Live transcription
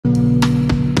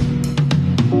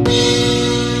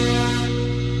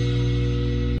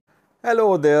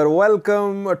Hello there,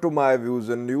 welcome to my views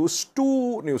and news.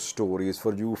 Two news stories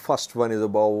for you. First one is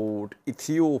about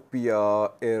Ethiopia,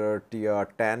 Eritrea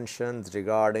tensions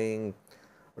regarding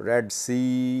Red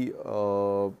Sea.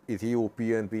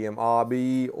 Ethiopian PM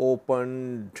Abiy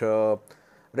opened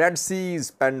Red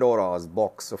Sea's Pandora's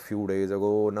box a few days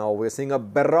ago. Now we're seeing a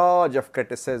barrage of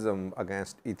criticism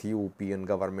against Ethiopian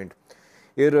government.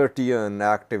 Eritrean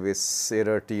activists,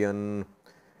 Eritrean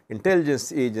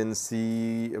intelligence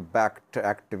agency backed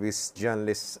activists,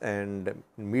 journalists and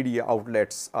media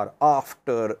outlets are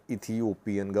after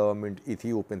Ethiopian government,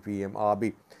 Ethiopian PM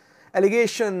Abiy.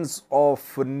 Allegations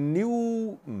of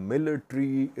new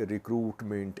military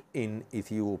recruitment in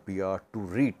Ethiopia to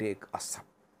retake Assam.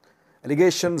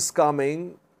 Allegations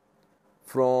coming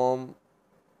from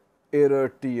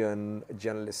Eritrean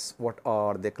journalists. What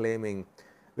are they claiming?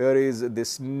 Where is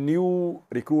this new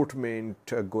recruitment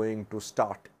going to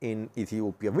start in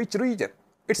Ethiopia? Which region?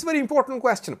 It's a very important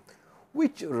question.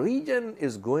 Which region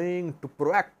is going to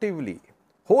proactively,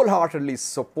 wholeheartedly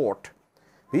support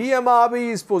PM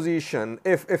Abiy's position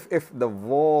if the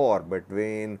war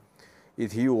between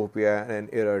Ethiopia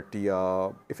and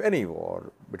Eritrea, if any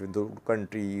war between the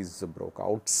countries broke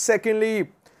out? Secondly,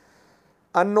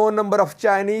 unknown number of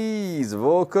Chinese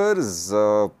workers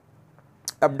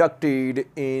abducted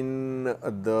in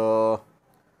the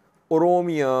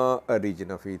Oromia region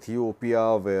of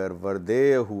Ethiopia. Where were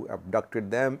they? Who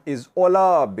abducted them? Is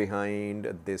OLA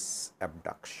behind this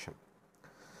abduction?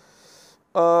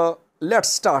 Let's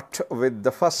start with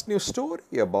the first news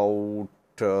story about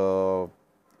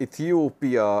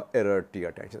Ethiopia,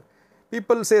 Eritrea tension.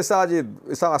 People say, Sajid,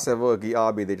 Isasavaki,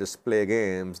 Abiy, they just play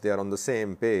games. They are on the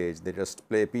same page. They just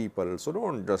play people. So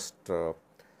don't just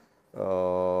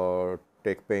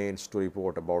take pains to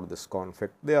report about this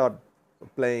conflict. They are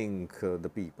playing the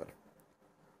people.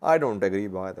 I don't agree,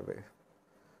 by the way.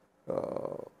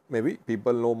 Maybe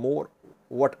people know more.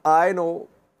 What I know,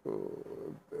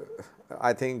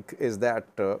 I think, is that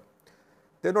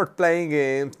they're not playing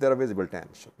games, there are visible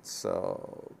tensions.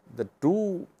 The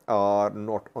two are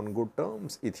not on good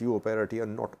terms. Ethiopia, Eritrea are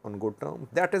not on good terms.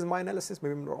 That is my analysis,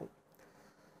 maybe I'm wrong.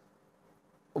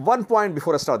 One point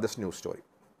before I start this news story.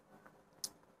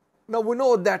 Now, we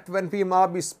know that when PM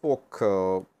Abiy spoke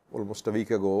almost a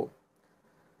week ago,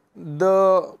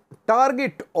 the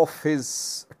target of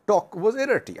his talk was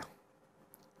Eritrea.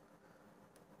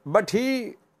 But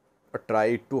he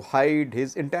tried to hide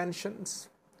his intentions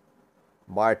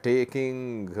by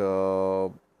taking a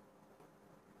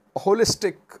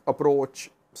holistic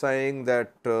approach, saying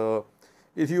that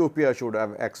Ethiopia should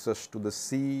have access to the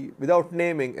sea without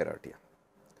naming Eritrea.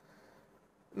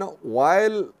 Now,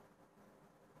 while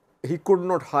he could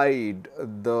not hide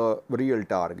the real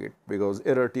target, because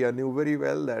Eritrea knew very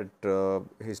well that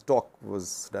his talk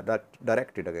was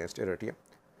directed against Eritrea.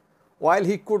 While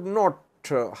he could not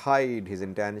hide his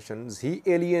intentions, he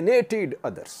alienated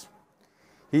others.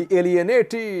 He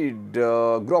alienated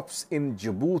groups in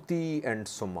Djibouti and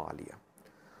Somalia.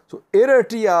 So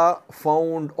Eritrea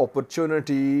found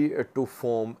opportunity to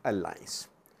form alliance.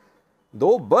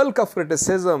 Though bulk of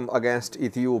criticism against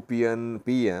Ethiopian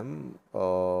PM,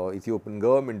 Ethiopian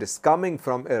government is coming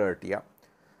from Eritrea,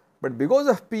 but because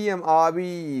of PM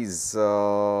Abiy's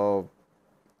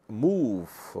move,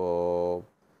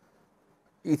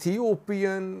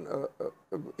 Ethiopian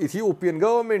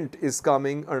government is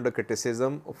coming under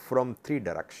criticism from three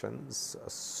directions: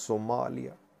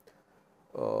 Somalia,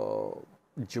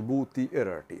 Djibouti,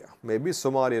 Eritrea, maybe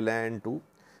Somaliland too,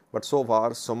 but so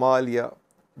far Somalia,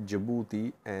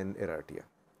 Djibouti and Eritrea.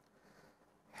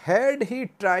 Had he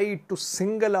tried to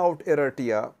single out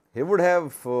Eritrea, he would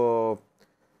have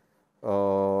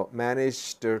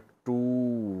managed to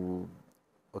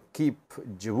keep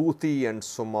Djibouti and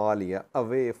Somalia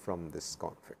away from this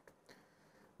conflict.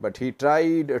 But he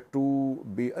tried to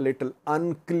be a little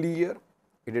unclear.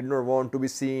 He did not want to be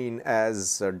seen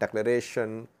as a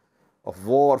declaration of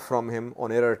war from him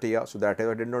on Eritrea, so that he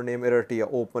did not name Eritrea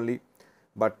openly.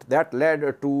 But that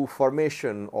led to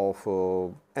formation of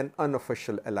an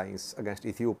unofficial alliance against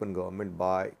Ethiopian government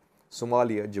by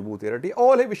Somalia, Djibouti, Eritrea.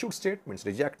 All have issued statements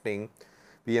rejecting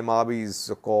PM Abiy's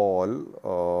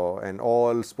call and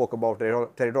all spoke about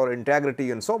territorial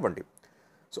integrity and sovereignty.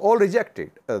 So all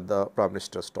rejected the Prime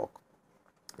Minister's talk.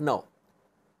 Now,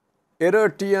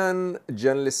 Eritrean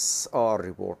journalists are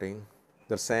reporting,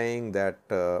 they're saying that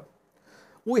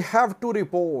we have to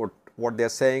report what they're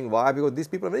saying. Why? Because these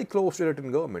people are very close to the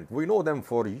Eritrean government. We know them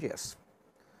for years.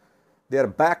 They are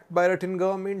backed by Eritrean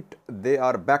government. They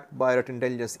are backed by Eritrean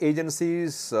intelligence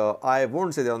agencies. I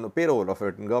won't say they're on the payroll of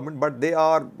Eritrean government, but they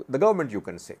are the government, you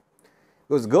can say.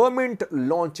 Because government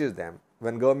launches them.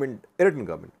 when Eritrean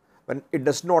government, when it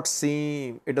does not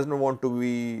want to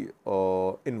be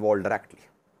involved directly.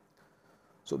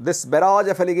 So this barrage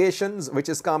of allegations which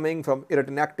is coming from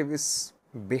Eritrean activists,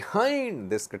 behind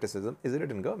this criticism is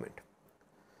Eritrean government.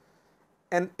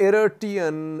 An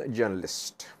Eritrean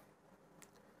journalist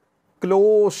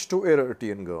close to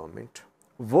Eritrean government,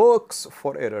 works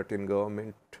for Eritrean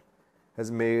government, has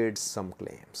made some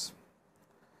claims.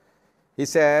 He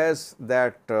says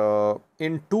that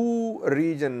in two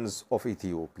regions of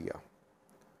Ethiopia,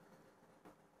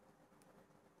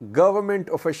 government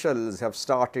officials have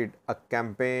started a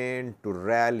campaign to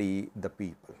rally the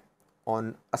people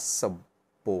on a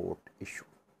support issue.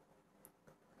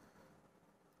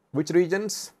 Which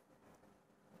regions?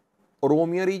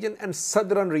 Oromia region and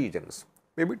southern regions,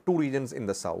 maybe two regions in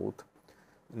the south,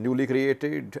 newly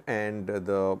created, and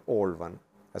the old one,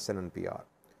 SNNPR.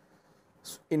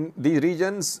 In these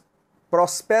regions,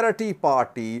 Prosperity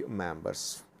Party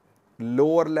members,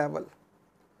 lower level,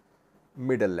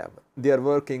 middle level, they are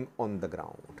working on the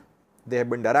ground. They have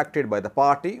been directed by the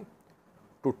party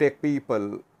to take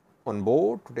people on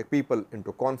board, to take people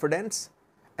into confidence,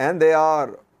 and they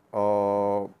are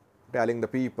telling the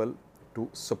people to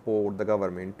support the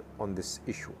government on this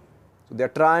issue. So they are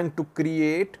trying to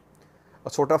create a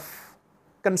sort of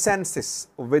consensus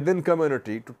within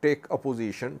community to take a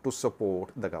position to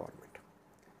support the government.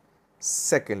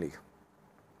 Secondly,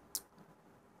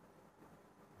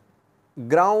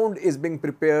 ground is being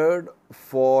prepared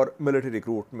for military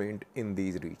recruitment in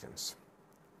these regions.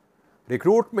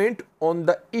 Recruitment on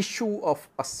the issue of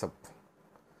ASAP.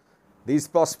 These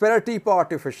Prosperity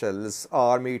Party officials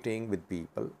are meeting with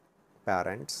people,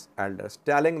 parents, elders,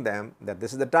 telling them that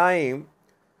this is the time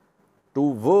to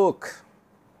work,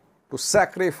 to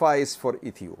sacrifice for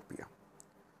Ethiopia.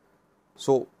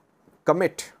 So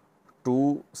commit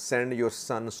to send your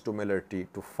sons to military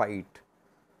to fight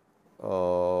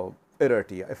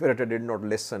Eritrea, if Eritrea did not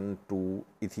listen to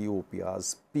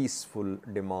Ethiopia's peaceful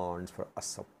demands for a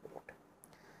support.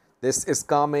 This is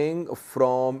coming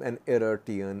from an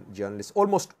Eritrean journalist,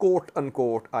 almost quote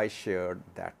unquote, I shared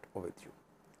that with you.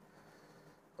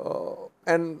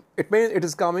 And it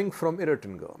is coming from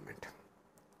Eritrean government.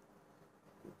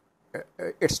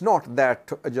 It's not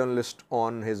that a journalist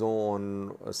on his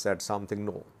own said something,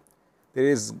 no. There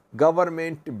is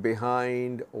government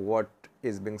behind what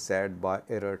is being said by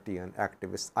Eritrean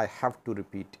activists. I have to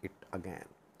repeat it again,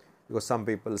 because some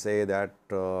people say that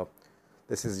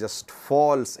this is just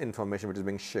false information which is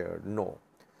being shared. No,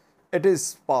 it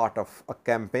is part of a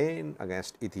campaign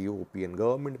against Ethiopian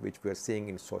government which we are seeing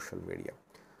in social media.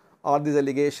 Are these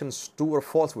allegations true or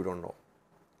false? We don't know.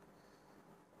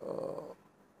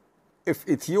 If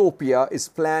Ethiopia is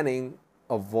planning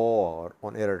a war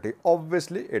on Eritrea,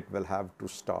 obviously it will have to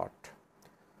start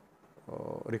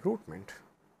recruitment.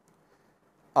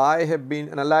 I have been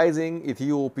analyzing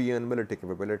Ethiopian military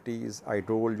capabilities. I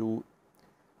told you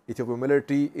Ethiopian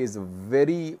military is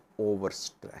very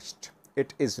overstretched.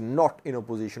 It is not in a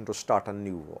position to start a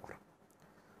new war.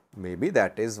 Maybe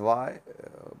that is why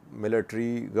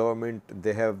military government,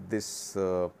 they have this,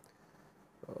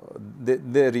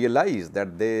 they realize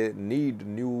that they need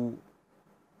new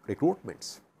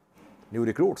recruitments, new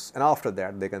recruits, and after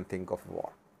that they can think of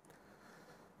war.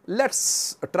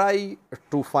 Let's try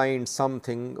to find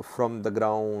something from the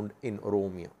ground in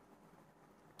Oromia.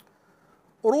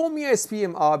 Oromia is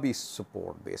PM Abiy's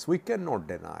support base. We cannot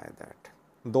deny that.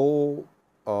 Though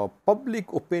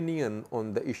public opinion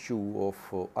on the issue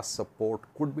of a support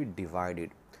could be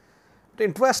divided. But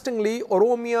interestingly,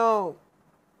 Oromia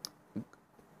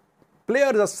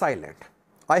players are silent.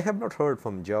 I have not heard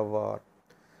from Jawar,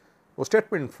 no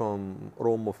statement from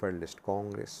Oromo Federalist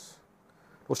Congress,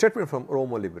 no statement from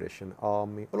Oromo Liberation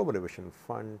Army, Oromo Liberation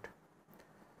Front,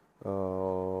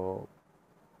 Oromo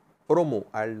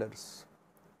elders.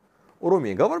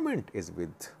 Oromia government is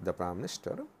with the Prime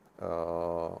Minister.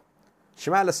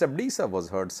 Shimalis Abdisa was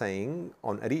heard saying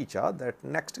on Eritrea that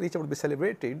next Eritrea will be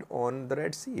celebrated on the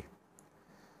Red Sea.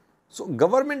 So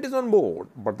government is on board,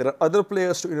 but there are other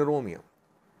players too in Oromia.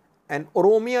 And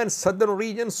Oromia and southern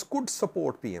regions could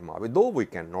support PM Abiy, though we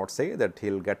cannot say that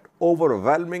he'll get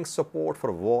overwhelming support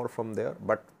for war from there.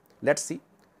 But let's see.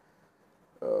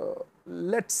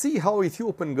 Let's see how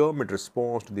Ethiopian government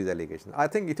responds to these allegations. I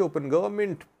think Ethiopian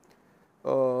government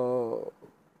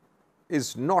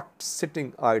is not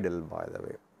sitting idle, by the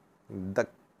way. The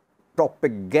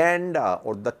propaganda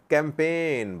or the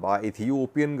campaign by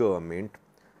Ethiopian government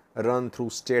run through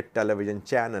state television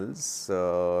channels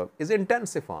is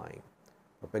intensifying.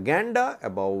 Propaganda,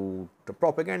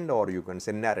 or you can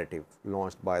say narrative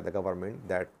launched by the government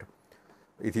that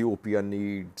Ethiopia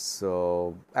needs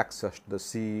access to the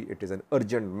sea, it is an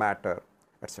urgent matter,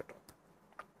 etc.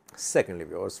 Secondly,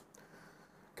 viewers,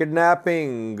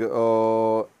 kidnapping,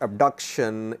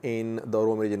 abduction in the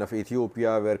Oromo region of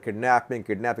Ethiopia, where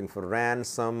kidnapping for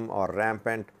ransom or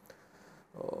rampant.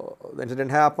 The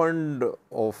incident happened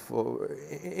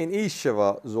in East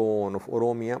Sheva zone of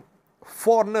Oromia.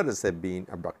 Foreigners have been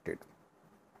abducted.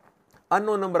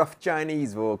 Unknown number of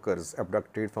Chinese workers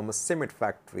abducted from a cement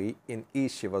factory in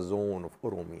East Sheva zone of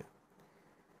Oromia.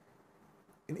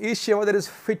 In East Sheva, there is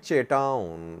Fiche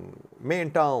town,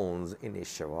 main towns in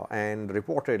East Sheva, and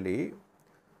reportedly,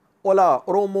 OLA,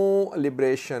 Oromo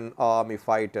Liberation Army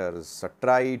fighters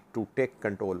tried to take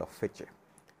control of Fiche.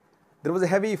 There was a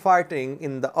heavy fighting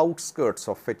in the outskirts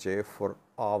of Fiche for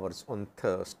hours on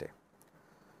Thursday.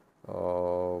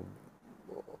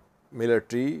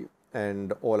 Military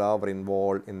and OLA were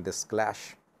involved in this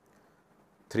clash.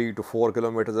 3 to 4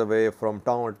 kilometers away from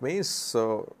town, it means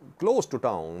close to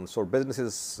town, so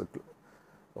businesses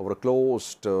were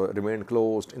closed, remained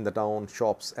closed in the town,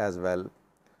 shops as well.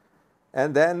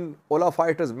 And then OLA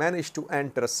fighters managed to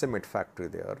enter a cement factory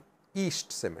there,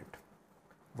 East Cement,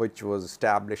 which was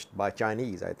established by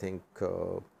Chinese, I think,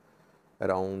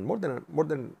 around more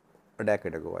than a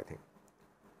decade ago, I think,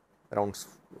 around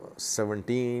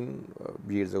 17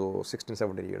 years ago, 16,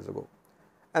 17 years ago.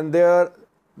 And there,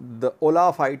 the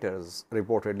OLA fighters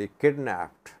reportedly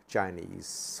kidnapped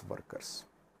Chinese workers.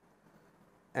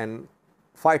 And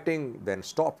fighting then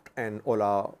stopped, and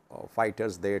OLA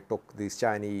fighters, they took these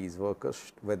Chinese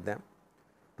workers with them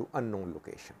to unknown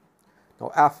location.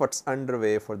 Now, efforts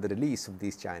underway for the release of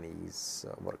these Chinese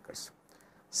workers.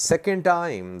 Second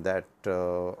time that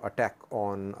attack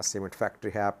on a cement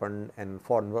factory happened and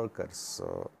foreign workers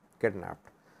kidnapped.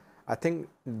 I think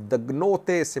the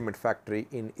Gnote cement factory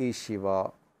in East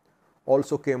Sheva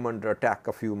also came under attack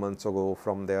a few months ago.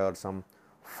 From there, some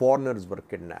foreigners were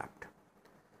kidnapped.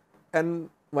 And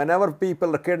whenever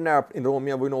people are kidnapped in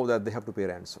Oromia, we know that they have to pay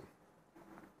ransom.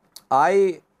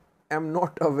 I am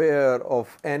not aware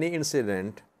of any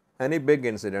incident, any big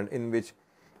incident in which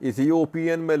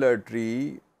Ethiopian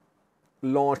military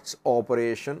launched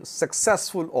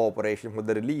successful operation for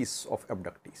the release of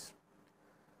abductees.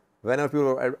 Whenever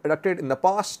people were abducted in the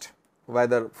past,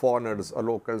 whether foreigners or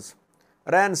locals,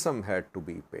 ransom had to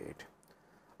be paid.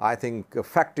 I think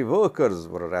factory workers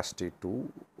were arrested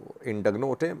too. In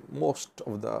Dagnote, most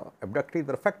of the abductees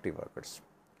were factory workers.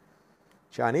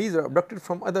 Chinese are abducted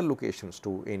from other locations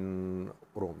too in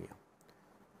Oromia.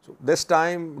 So this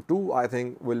time too, I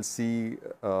think we'll see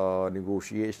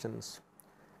negotiations,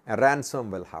 and ransom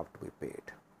will have to be paid.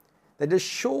 That just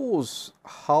shows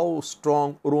how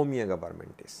strong Oromia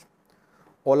government is.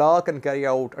 OLA can carry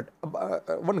out,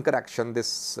 one correction,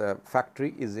 this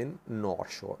factory is in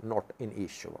North Shore, not in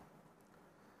East Shore.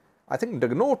 I think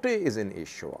Dagnote is in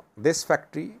East Shore. This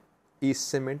factory, East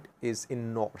Cement, is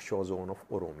in North Shore zone of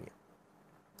Oromia.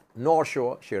 North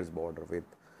Shore shares border with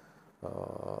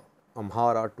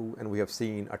Amhara too, and we have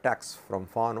seen attacks from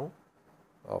Fano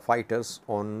fighters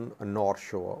on North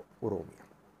Shore, Oromia.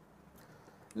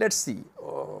 Let's see.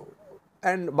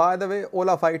 And by the way,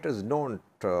 OLA fighters don't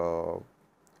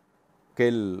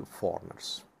kill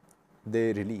foreigners.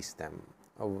 They release them.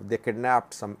 They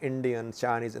kidnapped some Indian,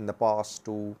 Chinese in the past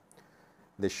too.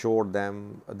 They showed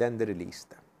them, then they released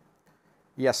them.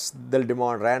 Yes, they'll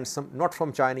demand ransom, not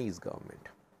from Chinese government.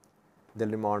 They'll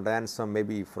demand ransom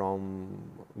maybe from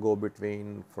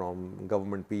go-between, from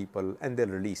government people, and they'll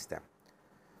release them.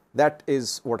 That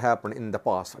is what happened in the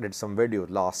past. I did some videos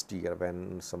last year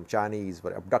when some Chinese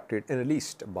were abducted and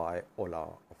released by OLA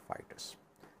fighters.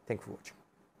 Thank you for watching.